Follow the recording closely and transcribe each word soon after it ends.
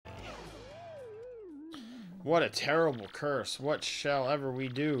What a terrible curse. What shall ever we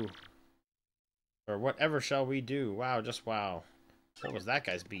do? Or whatever shall we do? Wow, just wow. What was that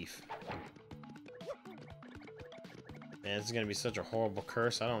guy's beef? Man, this is gonna be such a horrible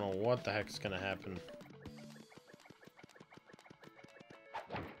curse. I don't know what the heck is gonna happen.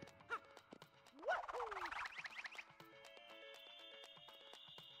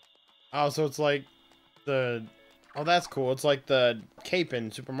 Oh, so it's like the... Oh, that's cool. It's like the cape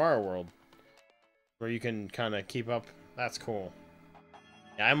in Super Mario World, where you can kind of keep up. That's cool.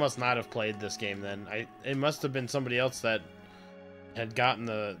 Yeah, I must not have played this game then. It must have been somebody else that had gotten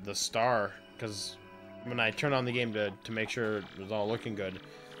the star, because when I turned on the game to make sure it was all looking good,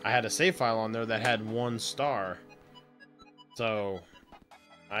 I had a save file on there that had 1 star. So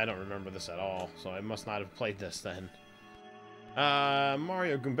I don't remember this at all. So I must not have played this then.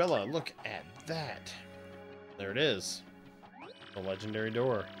 Mario Goombella, look at that. There it is. The legendary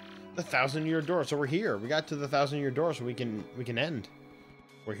door. The 1,000-year door. So we're here. We got to the 1,000-year door, so we can end.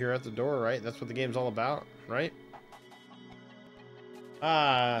 We're here at the door, right? That's what the game's all about, right?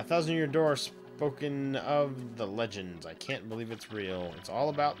 1,000-year door, spoken of the legends. I can't believe it's real. It's all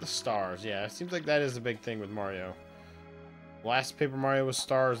about the stars. Yeah, it seems like that is a big thing with Mario. Last Paper Mario was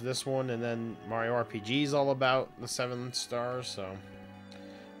stars, this one, and then Mario RPG is all about the 7 stars, so...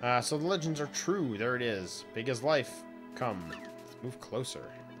 so the legends are true. There it is. Big as life. Come. Let's move closer.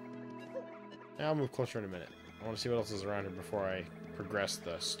 I'll move closer in a minute. I want to see what else is around here before I progress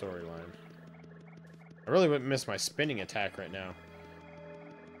the storyline. I really wouldn't miss my spinning attack right now.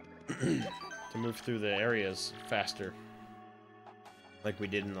 To move through the areas faster. Like we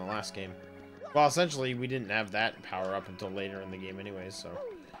did in the last game. Well, essentially, we didn't have that power up until later in the game anyways, so...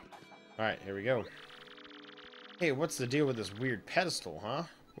 Alright, here we go. Hey, what's the deal with this weird pedestal, huh?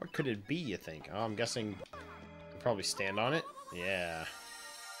 What could it be, you think? Oh, I'm guessing... I'll probably stand on it? Yeah.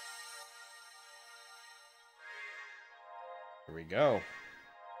 Here we go.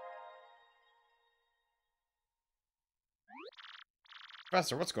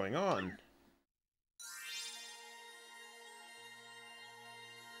 Professor, what's going on?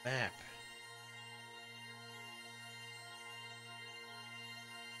 Map.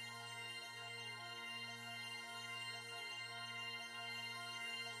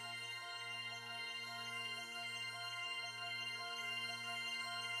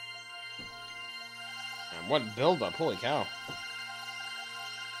 And what build-up, holy cow.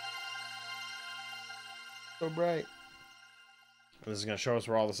 So bright. This is going to show us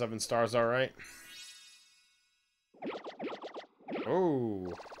where all the 7 stars are, right? Oh.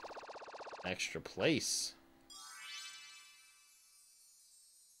 Extra place.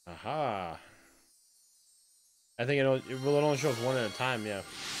 Aha. I think it only shows 1 at a time, yeah.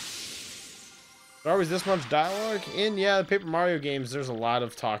 There's always this much dialogue in, yeah, the Paper Mario games, there's a lot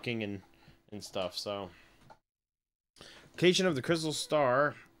of talking and stuff, so. Location of a crystal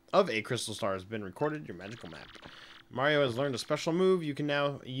star has been recorded, your magical map. Mario has learned a special move. You can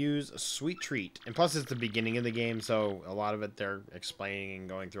now use a sweet treat. And plus it's the beginning of the game, so a lot of it they're explaining and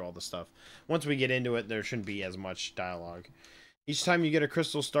going through all the stuff. Once we get into it, there shouldn't be as much dialogue. Each time you get a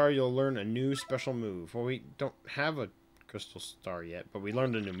crystal star, you'll learn a new special move. Well, we don't have a crystal star yet, but we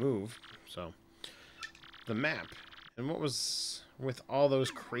learned a new move, so. The map. And what was with all those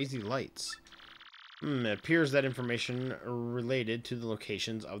crazy lights? It appears that information related to the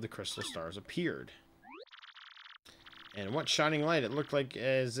locations of the crystal stars appeared. And what shining light? It looked like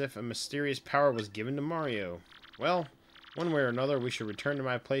as if a mysterious power was given to Mario. Well, one way or another, we should return to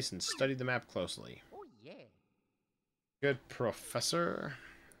my place and study the map closely. Oh, yeah. Good, Professor.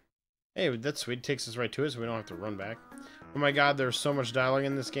 Hey, that's sweet. Takes us right to it, so we don't have to run back. Oh my god, there's so much dialogue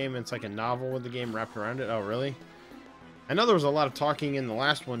in this game. It's like a novel with the game wrapped around it. Oh, really? I know there was a lot of talking in the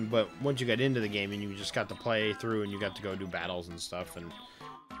last one, but once you got into the game and you just got to play through and you got to go do battles and stuff, and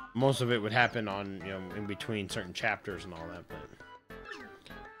most of it would happen on, you know, in between certain chapters and all that, but...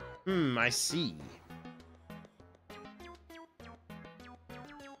 I see.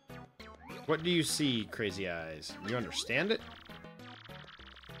 What do you see, Crazy Eyes? You understand it?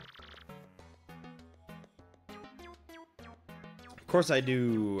 Of course I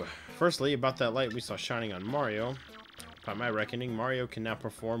do. Firstly, about that light we saw shining on Mario. By my reckoning, Mario can now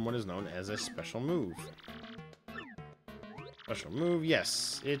perform what is known as a special move. Special move,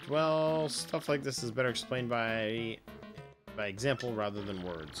 yes. Well, stuff like this is better explained by example rather than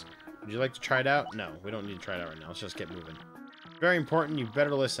words. Would you like to try it out? No, we don't need to try it out right now. Let's just get moving. Very important, you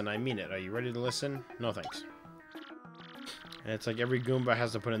better listen. I mean it. Are you ready to listen? No thanks. And it's like every Goomba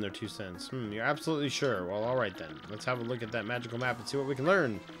has to put in their 2 cents. You're absolutely sure. Well, alright then. Let's have a look at that magical map and see what we can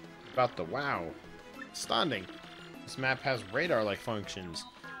learn about the WoW. Astounding. This map has radar-like functions.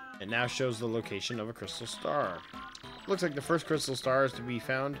 It now shows the location of a crystal star. Looks like the first crystal star is to be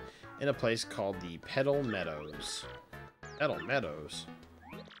found in a place called the Petal Meadows. Petal Meadows?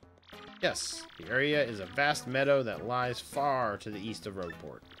 Yes, the area is a vast meadow that lies far to the east of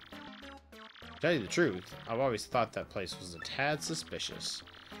Rogueport. To tell you the truth, I've always thought that place was a tad suspicious.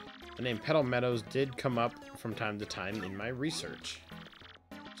 The name Petal Meadows did come up from time to time in my research.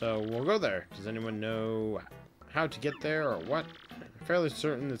 So we'll go there. Does anyone know how to get there or what? I'm fairly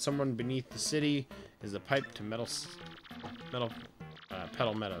certain that someone beneath the city is the pipe to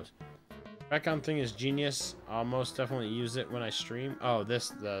Petal Meadows. Background thing is genius. I'll most definitely use it when I stream. Oh,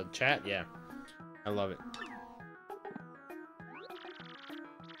 the chat? Yeah. I love it.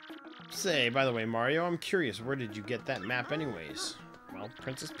 Say, by the way, Mario, I'm curious, where did you get that map anyways? Well,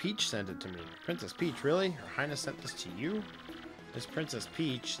 Princess Peach sent it to me. Princess Peach, really? Her Highness sent this to you? This Princess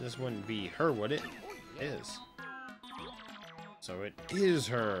Peach, this wouldn't be her, would it? It is. So it is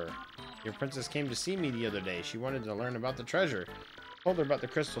her. Your princess came to see me the other day. She wanted to learn about the treasure. Told her about the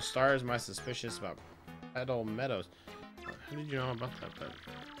crystal stars, my suspicious about Petal Meadows. How did you know about that, then?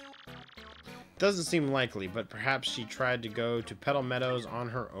 Doesn't seem likely, but perhaps she tried to go to Petal Meadows on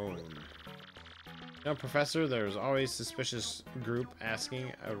her own. No, Professor, there's always a suspicious group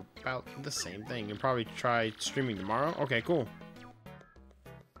asking about the same thing. You'll probably try streaming tomorrow? Okay, cool.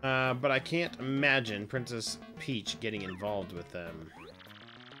 But I can't imagine Princess Peach getting involved with them.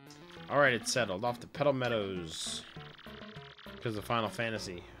 Alright, it's settled. Off to Petal Meadows. Because of Final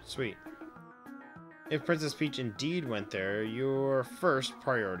Fantasy. Sweet. If Princess Peach indeed went there, your first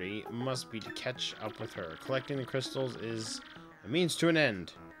priority must be to catch up with her. Collecting the crystals is a means to an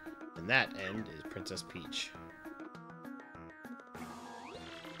end. And that end is Princess Peach.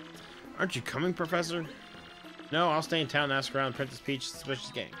 Aren't you coming, Professor? No, I'll stay in town and ask around Princess Peach's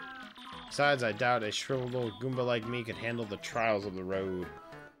suspicious gang. Besides, I doubt a shriveled little Goomba like me could handle the trials of the road.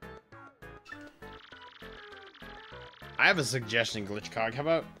 I have a suggestion, Glitchcog. How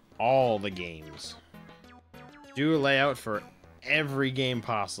about all the games? Do a layout for every game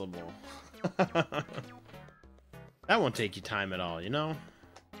possible. That won't take you time at all, you know?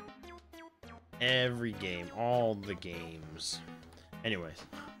 Every game. All the games. Anyways.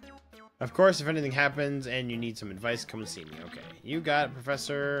 Of course, if anything happens and you need some advice, come and see me. Okay. You got it,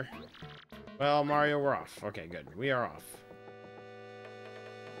 Professor. Well, Mario, we're off. Okay, good. We are off.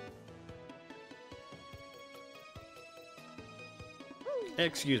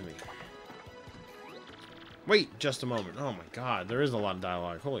 Excuse me. Wait just a moment. Oh my god, there is a lot of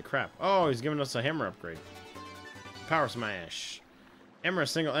dialogue. Holy crap. Oh, he's giving us a hammer upgrade. Power Smash. Hammer a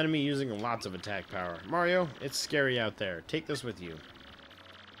single enemy using lots of attack power. Mario, it's scary out there. Take this with you.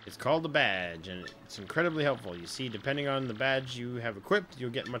 It's called a badge, and it's incredibly helpful. You see, depending on the badge you have equipped,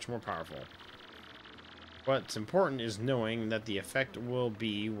 you'll get much more powerful. What's important is knowing that the effect will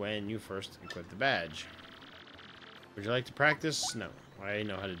be when you first equip the badge. Would you like to practice? No. I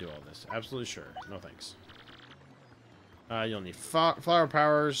know how to do all this. Absolutely sure. No thanks. You'll need flower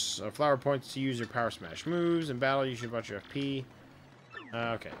powers, flower points to use your Power Smash moves. In battle, you should watch your FP.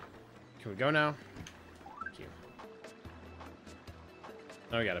 Okay. Can we go now? Thank you.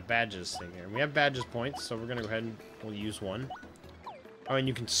 Oh, we got a badges thing here. We have badges points, so we're going to go ahead and we'll use one. Oh, and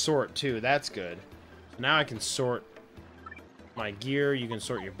you can sort, too. That's good. So now I can sort my gear. You can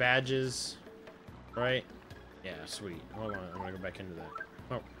sort your badges. Right? Yeah, sweet. Hold on, I'm gonna go back into that.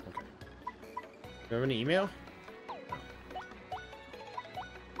 Oh, okay. Do you have any email? No.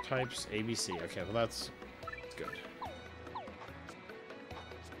 Types ABC. Okay, well that's good.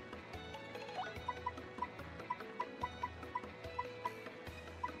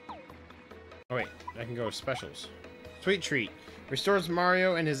 Oh wait, I can go with specials. Sweet treat. Restores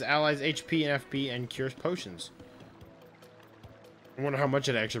Mario and his allies HP and FP and cures potions. I wonder how much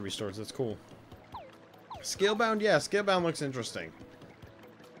it actually restores. That's cool. Scalebound? Yeah, Scalebound looks interesting.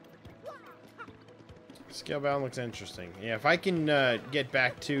 Scalebound looks interesting. Yeah, if I can get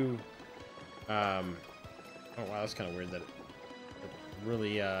back to... oh, wow, that's kind of weird that it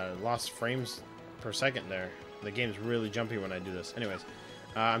really lost frames per second there. The game's really jumpy when I do this. Anyways,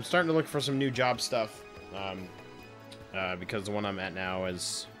 I'm starting to look for some new job stuff. Because the one I'm at now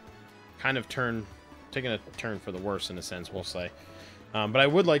is kind of taking a turn for the worse in a sense, we'll say. But I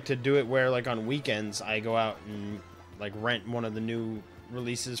would like to do it where, like, on weekends, I go out and, like, rent one of the new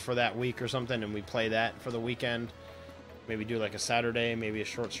releases for that week or something, and we play that for the weekend. Maybe do, like, a Saturday, maybe a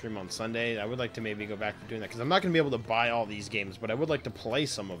short stream on Sunday. I would like to maybe go back to doing that, because I'm not going to be able to buy all these games, but I would like to play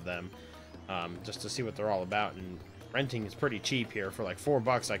some of them, just to see what they're all about. And renting is pretty cheap here. For, like,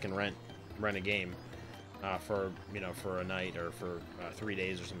 $4 I can rent a game for, you know, for a night or for 3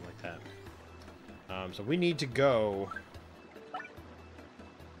 days or something like that. So we need to go...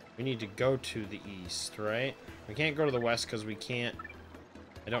 We need to go to the east, right? We can't go to the west because we can't...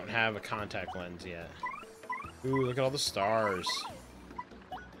 I don't have a contact lens yet. Ooh, look at all the stars.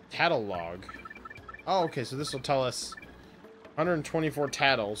 Tattle log. Oh, okay, so this will tell us 124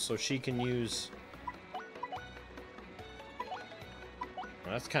 tattles, so she can use...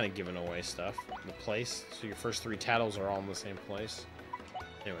 Well, that's kind of giving away stuff. The place. So your first 3 tattles are all in the same place.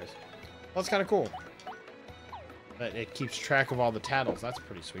 Anyways. Well, that's kind of cool. But it keeps track of all the tattles. That's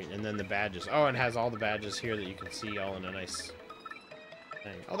pretty sweet. And then the badges. Oh, it has all the badges here that you can see all in a nice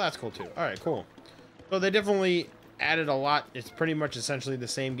thing. Oh, that's cool too. Alright, cool. So they definitely added a lot. It's pretty much essentially the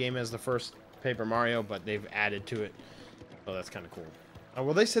same game as the first Paper Mario, but they've added to it. So that's kind of cool.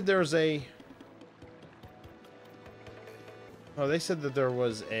 Well, they said there was a... Oh, they said that there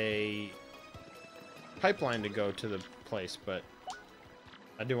was a pipeline to go to the place, but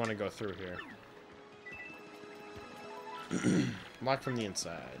I do want to go through here. Locked from the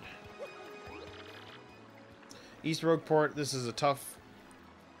inside. East Rogueport. This is a tough...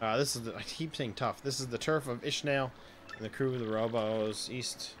 this is the... I keep saying tough. This is the turf of Ishnail and the crew of the Robos.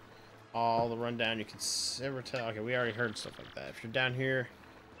 East... All the rundown you can ever tell. Okay, we already heard stuff like that. If you're down here,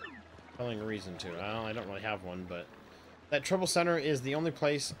 telling a reason to. I don't really have one, but that Trouble Center is the only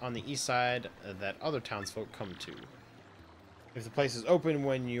place on the east side that other townsfolk come to. If the place is open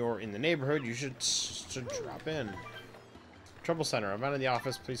when you're in the neighborhood, you should drop in. Trouble Center. I'm out of the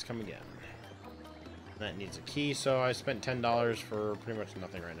office. Please come again. That needs a key, so I spent $10 for pretty much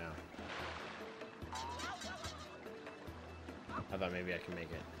nothing right now. I thought maybe I can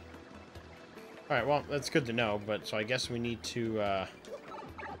make it. Alright, well, that's good to know, but so I guess we need to go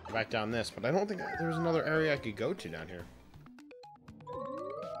back down this, but I don't think there's another area I could go to down here.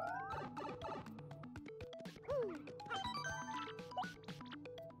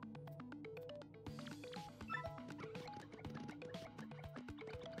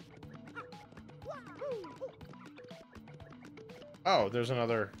 Oh, there's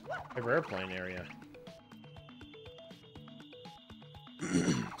another paper airplane area.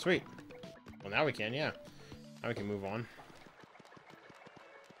 Sweet. Well, now we can, yeah. Now we can move on.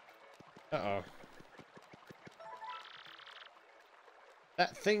 Uh-oh.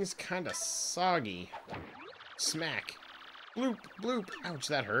 That thing's kind of soggy. Smack. Bloop, bloop. Ouch,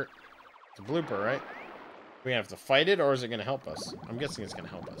 that hurt. It's a blooper, right? We have to fight it, or is it going to help us? I'm guessing it's going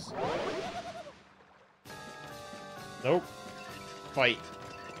to help us. Nope. Fight.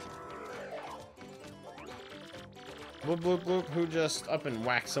 Bloop, bloop, bloop. Who just up and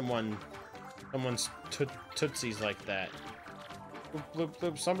whacked someone's tootsies like that? Bloop, bloop,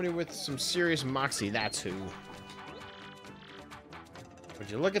 bloop. Somebody with some serious moxie, that's who.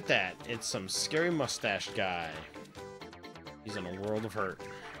 Would you look at that? It's some scary mustache guy. He's in a world of hurt.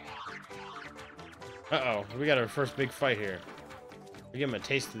 Uh-oh, we got our first big fight here. We give him a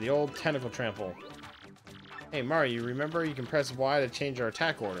taste of the old tentacle trample. Hey, Mario, you remember? You can press Y to change our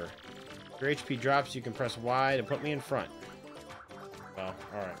attack order. If your HP drops, you can press Y to put me in front. Well,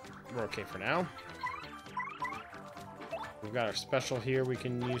 alright. We're okay for now. We've got our special here we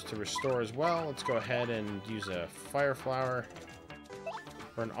can use to restore as well. Let's go ahead and use a fire flower.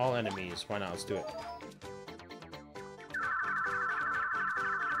 Burn all enemies. Why not? Let's do it.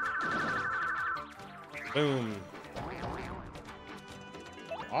 Boom.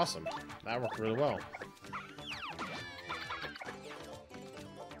 Awesome. That worked really well.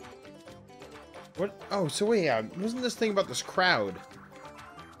 What? Oh, so wait, wasn't this thing about this crowd?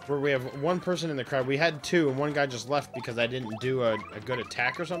 Where we have one person in the crowd. We had two, and one guy just left because I didn't do a good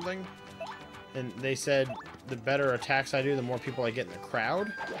attack or something. And they said the better attacks I do, the more people I get in the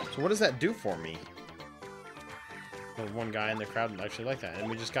crowd. So what does that do for me? There's one guy in the crowd that actually like that, and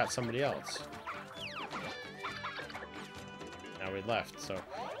we just got somebody else. Now we left, so...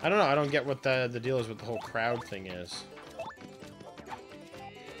 I don't know, I don't get what the deal is with the whole crowd thing is.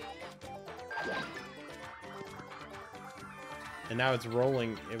 And now it's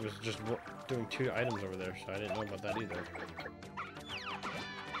rolling. It was just doing 2 items over there, so I didn't know about that either.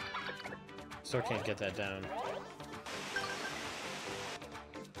 Still can't get that down.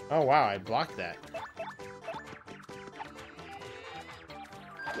 Oh wow, I blocked that.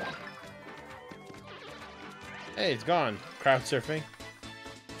 Hey, it's gone. Crowd surfing.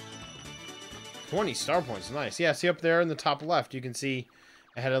 20 star points, nice. Yeah, see up there in the top left, you can see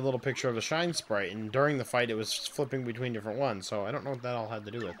I had a little picture of a Shine Sprite, and during the fight it was flipping between different ones, so I don't know what that all had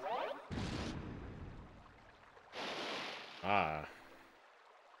to do with. Ah.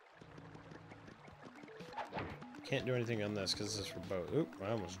 Can't do anything on this, because this is for both. Oop,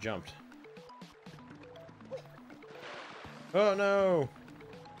 I almost jumped. Oh no!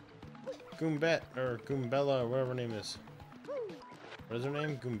 Goombet, or Goombella, or whatever her name is. What is her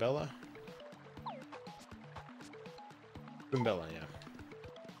name? Goombella? Goombella, yeah.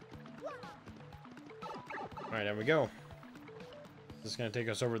 Alright, there we go. This is going to take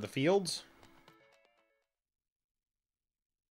us over the fields.